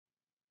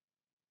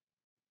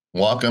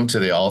Welcome to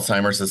the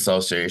Alzheimer's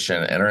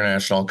Association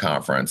International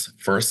Conference,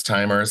 First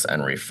Timers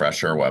and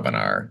Refresher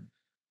webinar.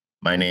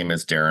 My name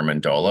is Darren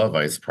Mendola,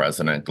 Vice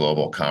President,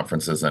 Global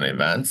Conferences and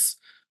Events.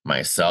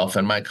 Myself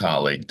and my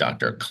colleague,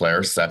 Dr.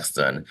 Claire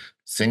Sexton,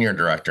 Senior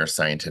Director,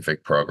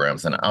 Scientific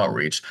Programs and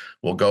Outreach,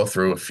 will go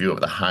through a few of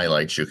the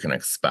highlights you can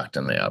expect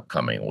in the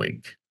upcoming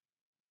week.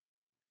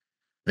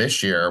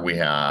 This year, we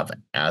have,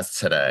 as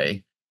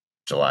today,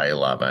 July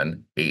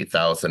 11,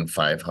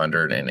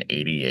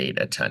 8,588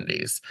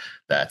 attendees.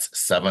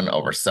 That's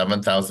over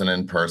 7,000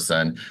 in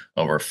person,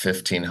 over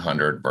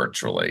 1,500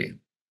 virtually.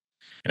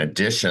 In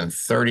addition,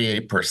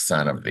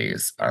 38% of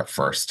these are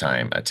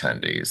first-time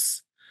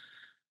attendees.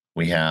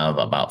 We have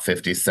about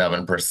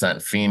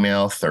 57%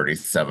 female,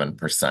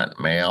 37%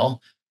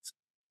 male.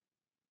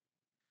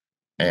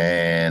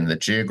 And the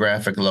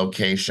geographic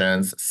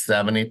locations,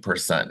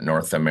 70%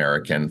 North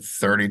American,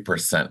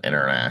 30%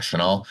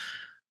 international.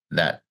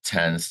 That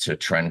tends to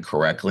trend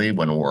correctly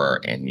when we're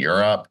in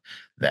Europe.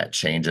 That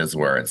changes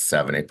where it's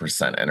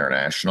 70%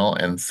 international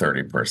and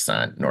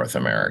 30% North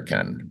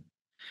American.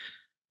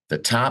 The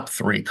top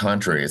 3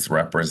 countries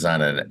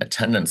represented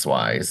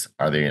attendance-wise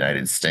are the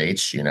United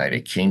States,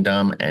 United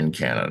Kingdom, and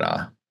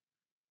Canada.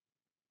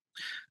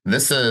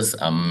 This is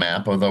a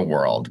map of the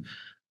world.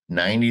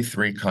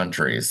 93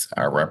 countries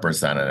are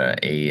represented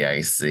at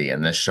AAIC,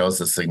 and this shows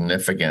the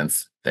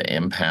significance, the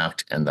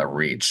impact, and the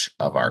reach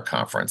of our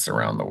conference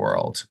around the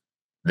world.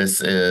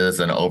 This is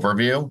an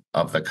overview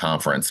of the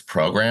conference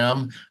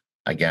program.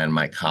 Again,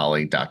 my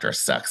colleague, Dr.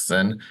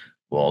 Sexton,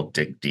 will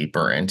dig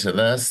deeper into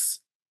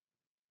this.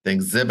 The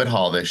exhibit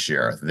hall this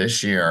year,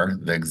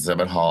 the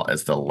exhibit hall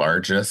is the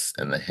largest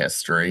in the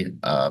history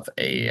of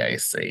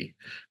AAIC.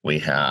 We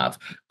have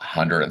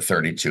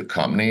 132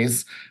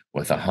 companies,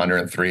 with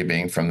 103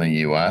 being from the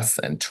US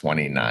and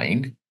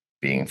 29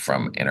 being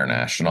from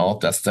international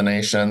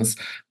destinations.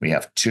 We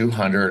have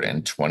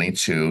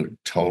 222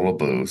 total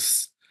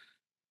booths,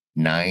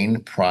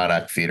 9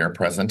 product theater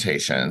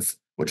presentations,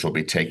 which will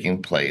be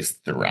taking place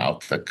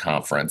throughout the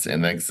conference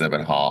in the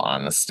exhibit hall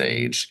on the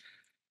stage,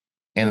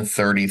 and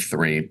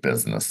 33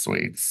 business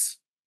suites.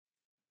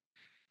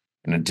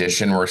 In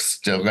addition, we're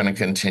still going to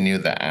continue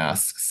the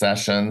Ask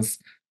sessions.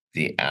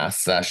 The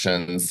Ask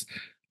sessions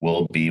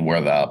will be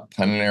where the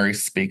plenary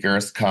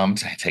speakers come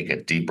to take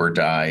a deeper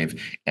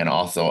dive, and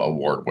also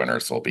award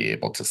winners will be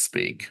able to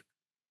speak.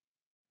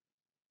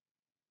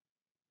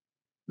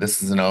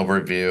 This is an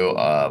overview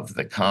of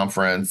the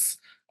conference.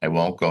 I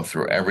won't go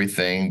through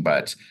everything,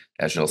 but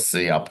as you'll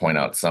see, I'll point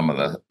out some of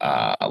the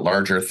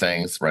larger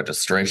things.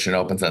 Registration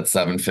opens at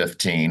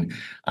 7:15,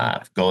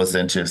 goes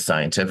into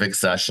scientific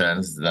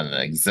sessions. Then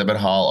the exhibit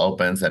hall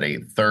opens at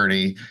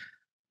 8:30,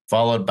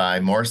 followed by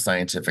more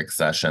scientific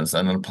sessions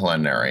and a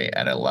plenary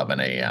at 11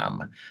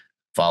 a.m.,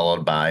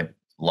 followed by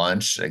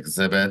lunch,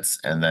 exhibits,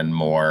 and then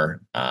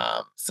more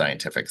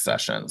scientific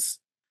sessions.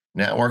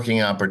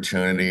 Networking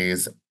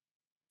opportunities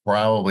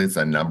probably is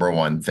the number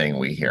one thing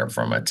we hear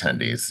from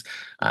attendees,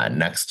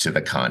 next to the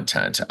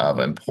content of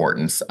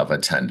importance of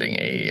attending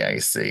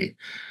AAIC.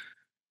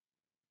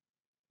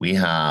 We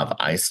have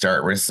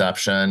iStart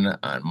reception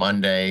on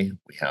Monday.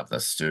 We have the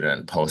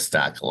student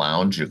postdoc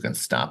lounge. You can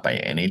stop by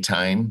any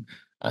time,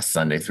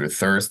 Sunday through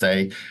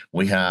Thursday.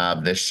 We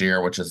have this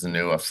year, which is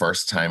new, a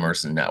First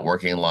Timers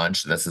networking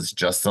lunch. This is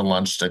just a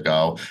lunch to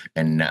go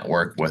and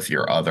network with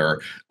your other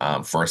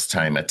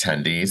first-time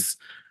attendees.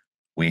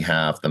 We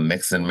have the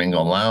Mix and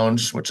Mingle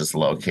Lounge, which is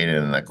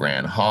located in the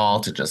Grand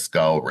Hall to just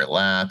go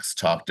relax,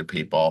 talk to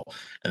people.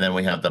 And then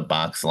we have the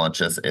box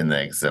lunches in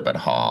the exhibit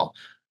hall.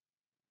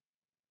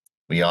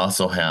 We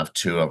also have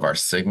 2 of our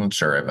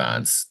signature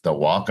events, the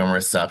welcome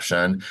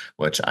reception,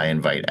 which I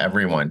invite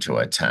everyone to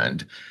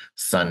attend,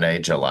 Sunday,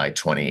 July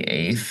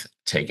 28th,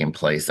 taking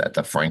place at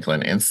the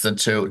Franklin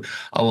Institute,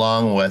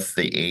 along with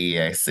the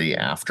AAIC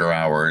After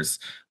Hours,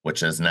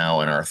 which is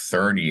now in our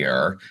 3rd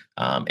year.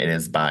 It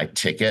is by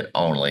ticket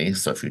only,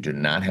 so if you do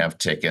not have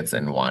tickets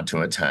and want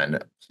to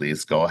attend,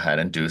 please go ahead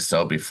and do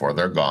so before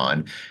they're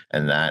gone.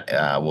 And that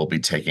will be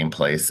taking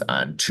place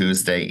on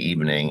Tuesday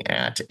evening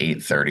at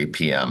 8:30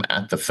 p.m.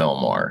 at the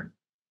Fillmore.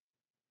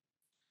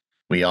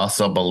 We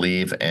also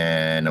believe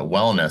in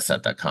wellness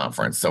at the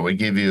conference, so we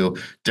give you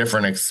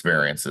different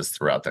experiences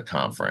throughout the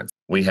conference.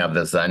 We have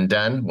the Zen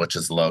Den, which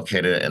is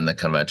located in the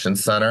Convention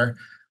Center.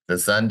 The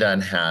Zen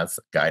Den has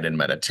guided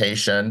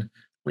meditation.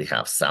 We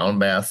have sound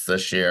baths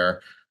this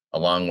year,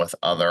 along with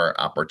other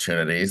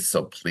opportunities,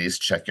 so please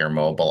check your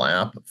mobile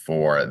app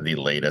for the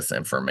latest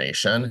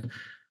information.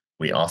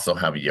 We also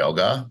have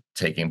yoga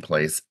taking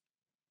place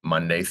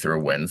Monday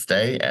through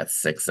Wednesday at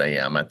 6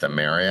 a.m. at the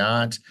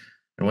Marriott.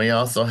 And we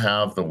also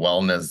have the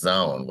Wellness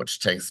Zone,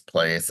 which takes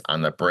place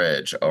on the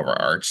bridge over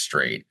Arch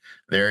Street.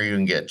 There you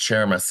can get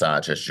chair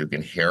massages. You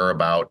can hear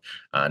about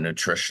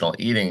nutritional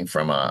eating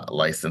from a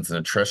licensed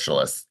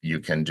nutritionist. You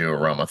can do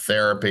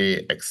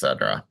aromatherapy,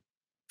 etc.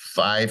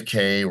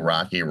 5K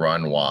Rocky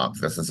Run Walk.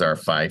 This is our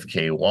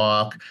 5K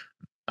walk.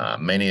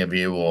 Many of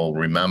you will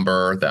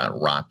remember that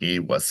Rocky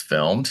was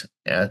filmed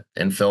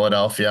in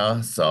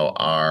Philadelphia. So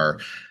our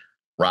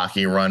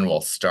Rocky Run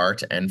will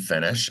start and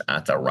finish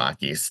at the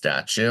Rocky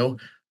statue.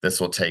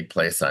 This will take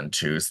place on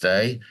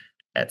Tuesday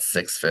at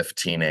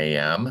 6:15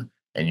 a.m.,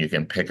 and you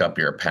can pick up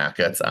your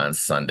packets on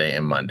Sunday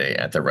and Monday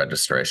at the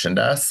registration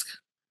desk.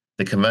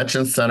 The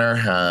convention center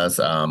has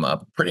a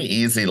pretty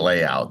easy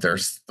layout.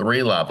 There's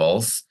 3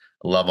 levels.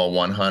 Level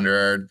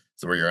 100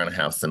 is where you're going to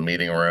have some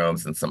meeting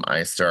rooms and some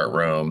iStart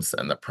rooms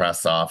and the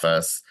press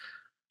office.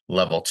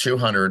 Level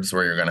 200 is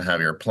where you're going to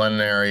have your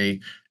plenary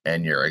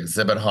and your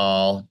exhibit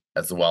hall,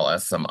 as well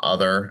as some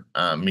other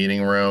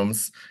meeting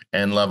rooms.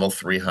 And level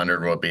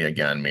 300 will be,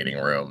 again, meeting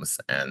rooms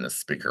and the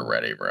speaker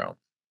ready room.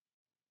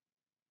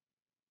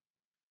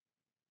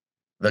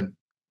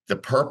 The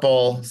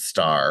purple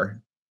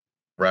star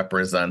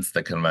represents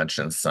the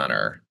convention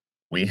center.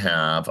 We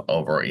have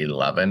over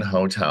 11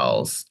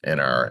 hotels in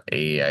our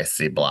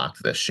AAIC block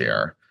this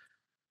year.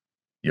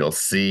 You'll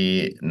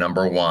see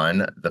number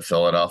 1, the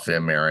Philadelphia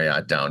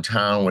Marriott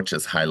downtown, which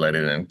is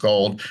highlighted in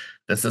gold.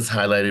 This is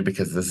highlighted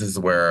because this is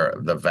where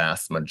the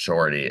vast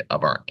majority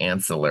of our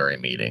ancillary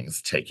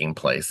meetings taking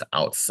place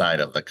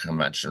outside of the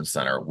convention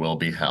center will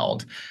be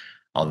held.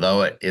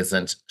 Although it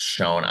isn't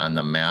shown on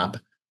the map,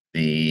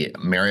 the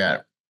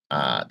Marriott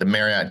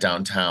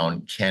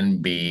downtown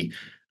can be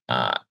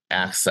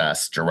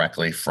accessed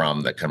directly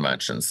from the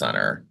convention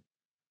center.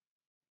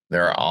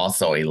 There are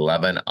also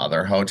 11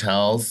 other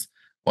hotels.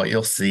 What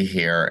you'll see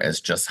here is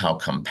just how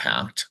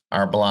compact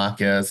our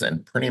block is,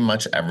 and pretty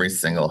much every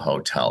single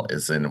hotel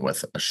is in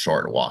with a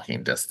short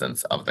walking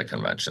distance of the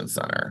convention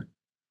center.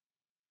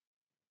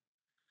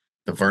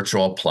 The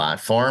virtual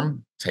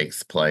platform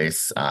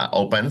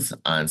opens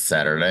on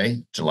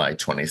Saturday, July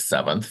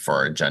 27th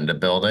for agenda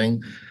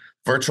building.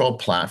 Virtual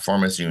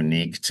platform is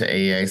unique to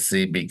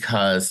AAIC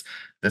because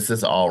this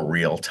is all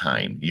real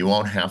time. You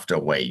won't have to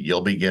wait.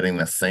 You'll be getting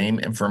the same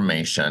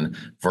information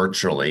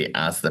virtually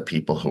as the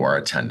people who are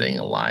attending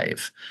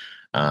live.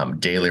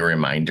 Daily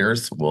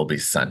reminders will be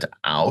sent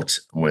out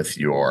with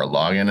your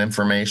login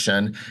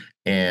information.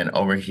 And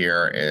over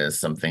here is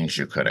some things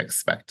you could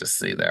expect to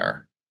see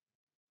there.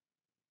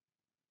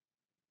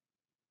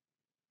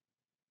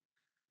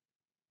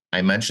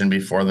 I mentioned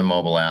before the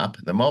mobile app.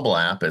 The mobile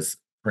app is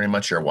pretty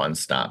much your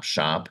one-stop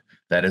shop.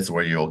 That is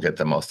where you'll get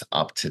the most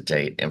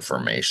up-to-date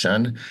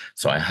information.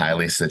 So I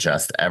highly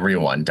suggest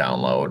everyone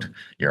download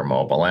your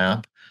mobile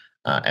app,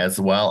 as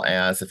well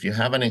as if you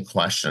have any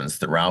questions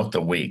throughout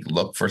the week,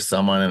 look for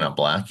someone in a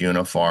black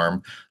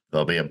uniform.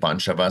 There'll be a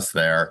bunch of us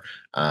there.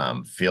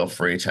 Feel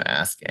free to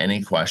ask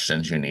any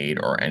questions you need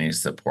or any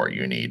support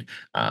you need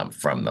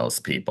from those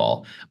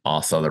people.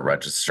 Also, the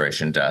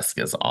registration desk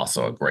is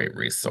also a great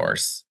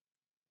resource.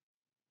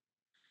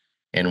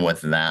 And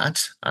with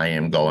that, I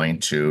am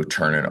going to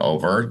turn it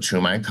over to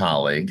my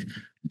colleague,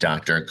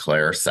 Dr.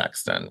 Claire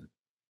Sexton.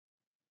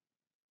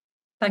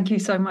 Thank you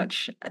so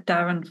much,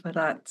 Darren, for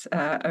that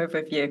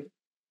overview.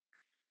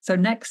 So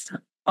next,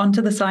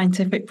 onto the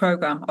scientific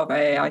program of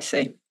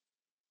AAIC.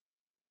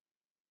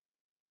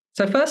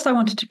 So first, I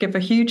wanted to give a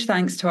huge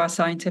thanks to our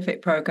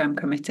Scientific Programme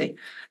Committee.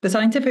 The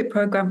Scientific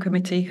Programme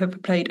Committee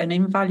have played an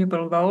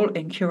invaluable role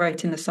in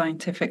curating the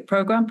scientific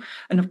programme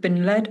and have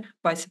been led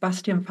by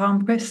Sebastian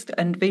Farnquist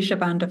and Visha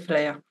van der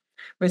Vleer.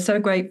 We're so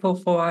grateful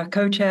for our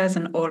co-chairs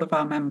and all of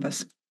our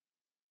members.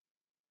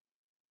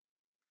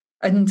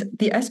 And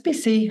the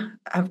SPC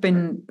have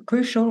been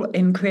crucial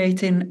in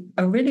creating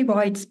a really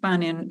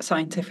wide-spanning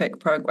scientific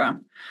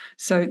programme.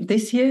 So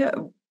this year,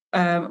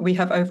 we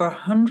have over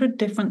 100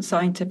 different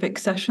scientific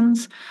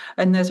sessions,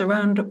 and there's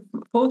around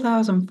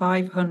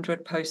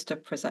 4,500 poster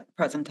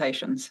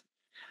presentations.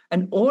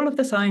 And all of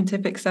the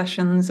scientific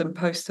sessions and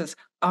posters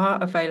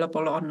are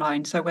available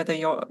online. So whether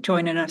you're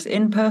joining us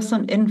in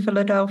person in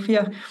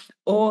Philadelphia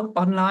or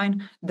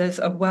online, there's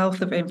a wealth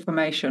of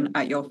information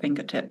at your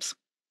fingertips.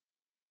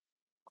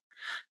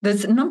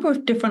 There's a number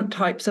of different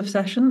types of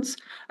sessions,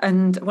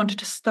 and I wanted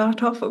to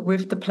start off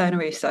with the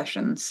plenary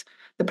sessions.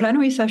 The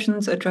plenary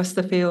sessions address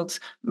the field's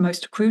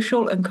most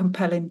crucial and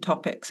compelling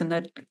topics, and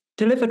they're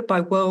delivered by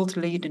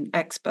world-leading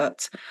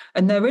experts.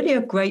 And they're really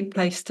a great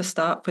place to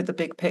start with the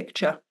big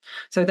picture.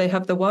 So they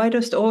have the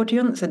widest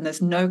audience, and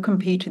there's no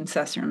competing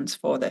sessions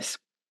for this.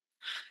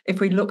 If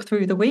we look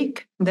through the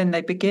week, then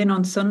they begin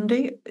on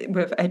Sunday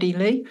with Eddie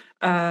Lee,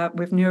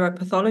 with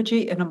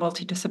neuropathology in a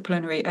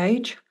multidisciplinary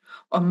age.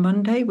 On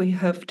Monday, we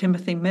have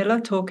Timothy Miller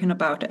talking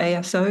about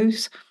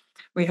ASOs.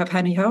 We have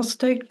Henny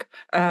Helstek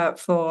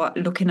for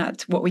looking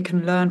at what we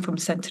can learn from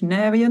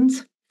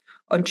centenarians.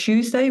 On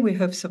Tuesday, we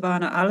have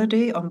Savannah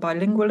Allardy on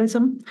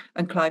bilingualism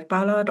and Clive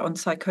Ballard on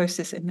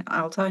psychosis in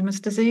Alzheimer's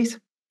disease.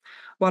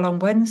 While on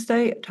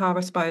Wednesday,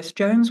 Tara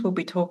Spiers-Jones will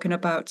be talking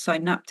about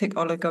synaptic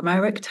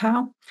oligomeric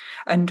tau,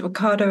 and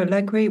Riccardo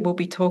Allegri will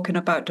be talking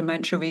about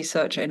dementia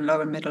research in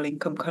low and middle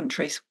income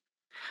countries.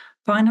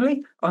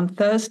 Finally, on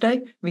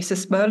Thursday, Risa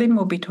Sperling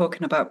will be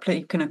talking about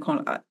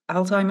preclinical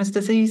Alzheimer's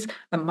disease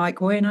and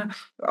Mike Weiner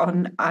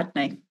on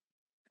ADNI.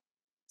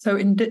 So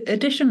in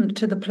addition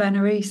to the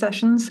plenary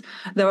sessions,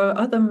 there are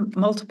other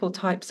multiple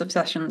types of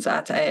sessions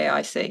at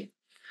AAIC.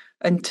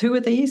 And 2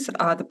 of these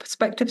are the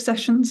perspective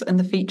sessions and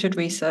the featured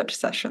research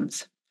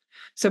sessions.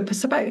 So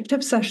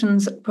perspective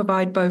sessions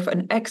provide both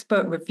an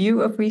expert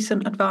review of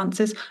recent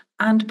advances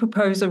and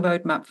propose a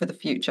roadmap for the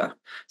future.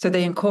 So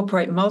they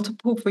incorporate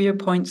multiple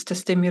viewpoints to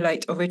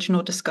stimulate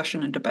original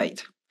discussion and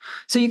debate.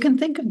 So you can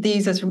think of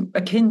these as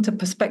akin to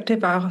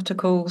perspective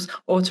articles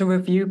or to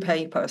review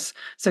papers.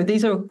 So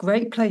these are a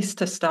great place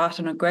to start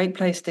and a great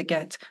place to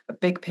get a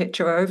big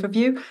picture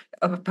overview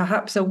of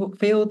perhaps a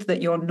field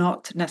that you're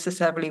not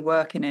necessarily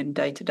working in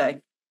day to day.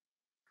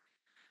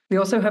 We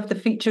also have the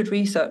featured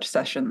research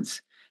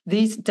sessions.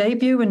 These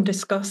debut and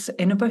discuss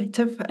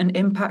innovative and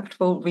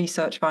impactful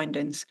research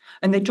findings,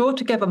 and they draw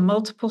together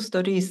multiple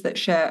studies that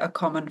share a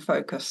common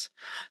focus.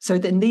 So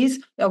then these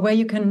are where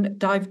you can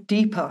dive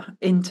deeper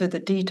into the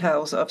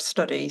details of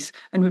studies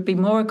and would be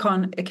more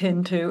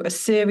akin to a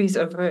series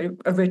of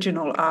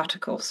original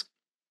articles.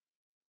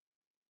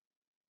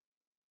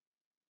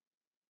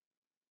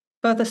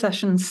 Further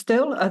sessions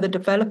still are the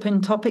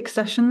developing topic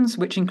sessions,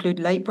 which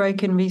include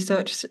late-breaking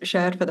research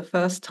shared for the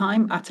first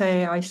time at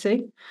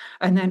AAIC,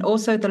 and then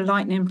also the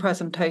lightning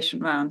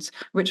presentation rounds,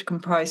 which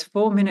comprise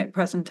 4-minute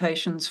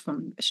presentations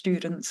from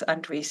students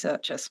and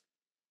researchers.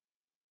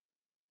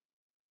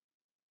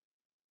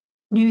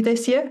 New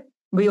this year,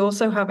 we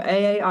also have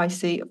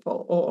AAIC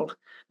for All.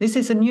 This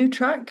is a new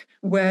track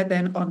where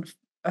then on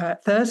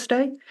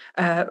Thursday,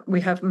 we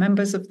have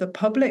members of the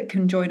public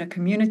can join a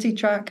community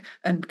track,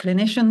 and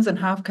clinicians and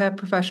healthcare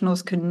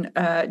professionals can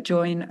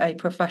join a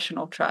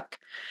professional track.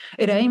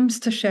 It aims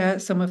to share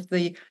some of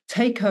the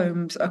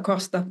take-homes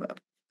across the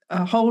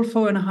whole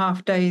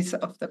 4.5 days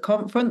of the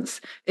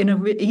conference in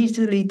a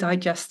easily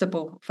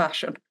digestible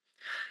fashion.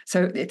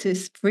 So it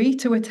is free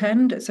to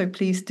attend, so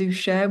please do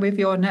share with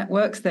your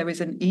networks. There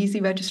is an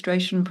easy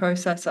registration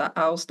process at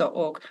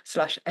alz.org/AAIC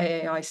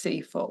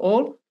for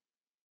all.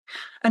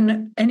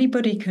 And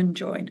anybody can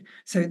join.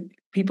 So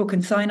people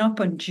can sign up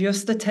and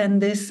just attend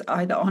this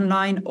either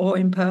online or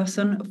in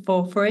person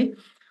for free.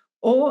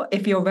 Or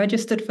if you're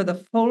registered for the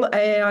full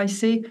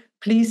AAIC,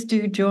 please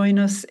do join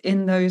us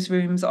in those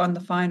rooms on the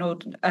final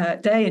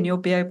day, and you'll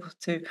be able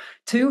to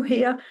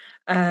hear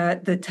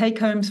the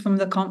take-homes from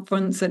the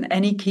conference and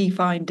any key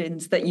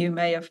findings that you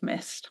may have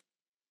missed.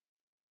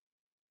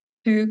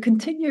 To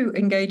continue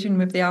engaging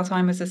with the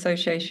Alzheimer's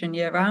Association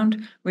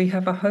year-round, we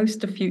have a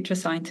host of future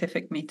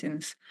scientific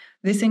meetings.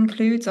 This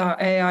includes our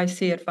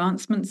AAIC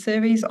Advancement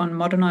Series on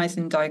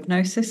Modernizing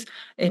Diagnosis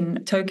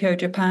in Tokyo,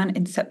 Japan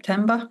in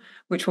September,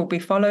 which will be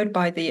followed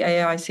by the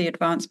AAIC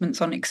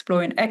Advancements on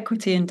Exploring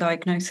Equity in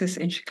Diagnosis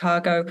in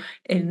Chicago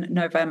in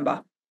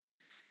November.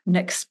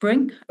 Next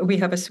spring, we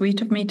have a suite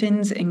of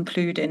meetings,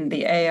 including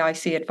the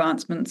AAIC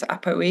Advancements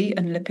ApoE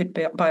and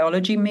Lipid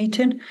Biology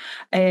meeting,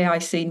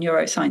 AAIC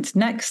Neuroscience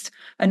Next,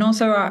 and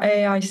also our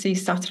AAIC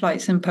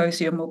Satellite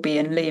Symposium will be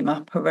in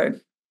Lima,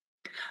 Peru.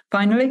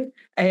 Finally,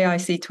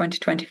 AAIC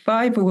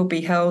 2025 will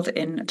be held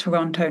in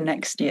Toronto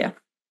next year.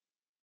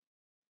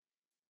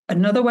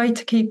 Another way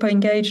to keep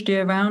engaged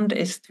year-round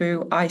is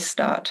through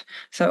iStart.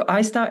 So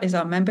iStart is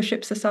our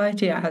membership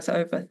society. It has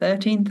over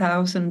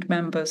 13,000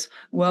 members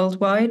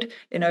worldwide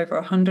in over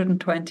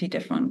 120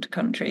 different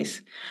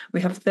countries. We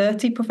have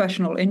 30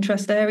 professional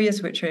interest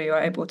areas which you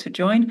are able to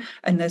join,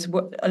 and there's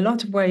a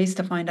lot of ways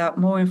to find out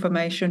more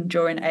information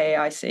during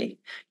AAIC.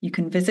 You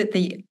can visit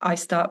the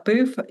iStart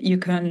booth. You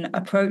can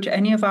approach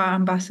any of our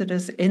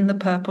ambassadors in the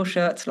purple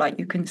shirts like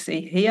you can see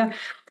here.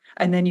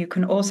 And then you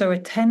can also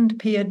attend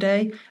Peer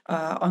Day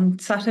on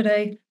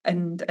Saturday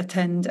and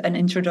attend an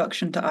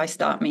introduction to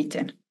iStart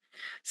meeting.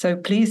 So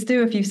please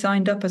do, if you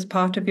signed up as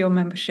part of your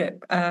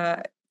membership,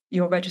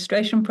 your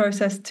registration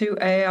process to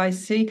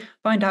AAIC,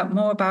 find out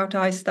more about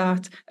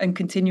iStart and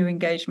continue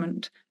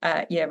engagement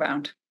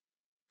year-round.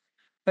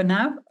 For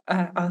now,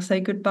 I'll say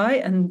goodbye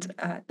and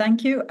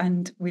thank you,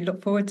 and we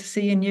look forward to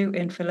seeing you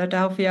in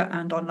Philadelphia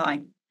and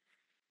online.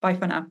 Bye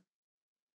for now.